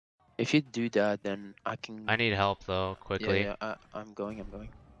If you do that, then I can. I need help though, quickly. Yeah, I'm going.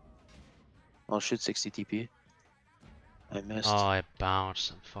 I'll shoot 60 TP. I missed. Oh, I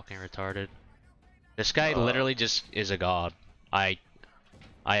bounced. I'm fucking retarded. This guy literally just is a god. I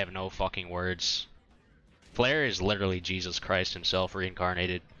have no fucking words. Flare is literally Jesus Christ himself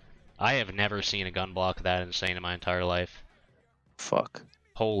reincarnated. I have never seen a gun block that insane in my entire life. Fuck.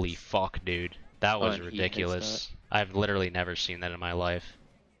 Holy fuck, dude. That was And he hits ridiculous. I've literally never seen that in my life.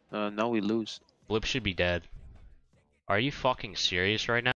 that. Now we lose. Blip should be dead. Are you fucking serious right now?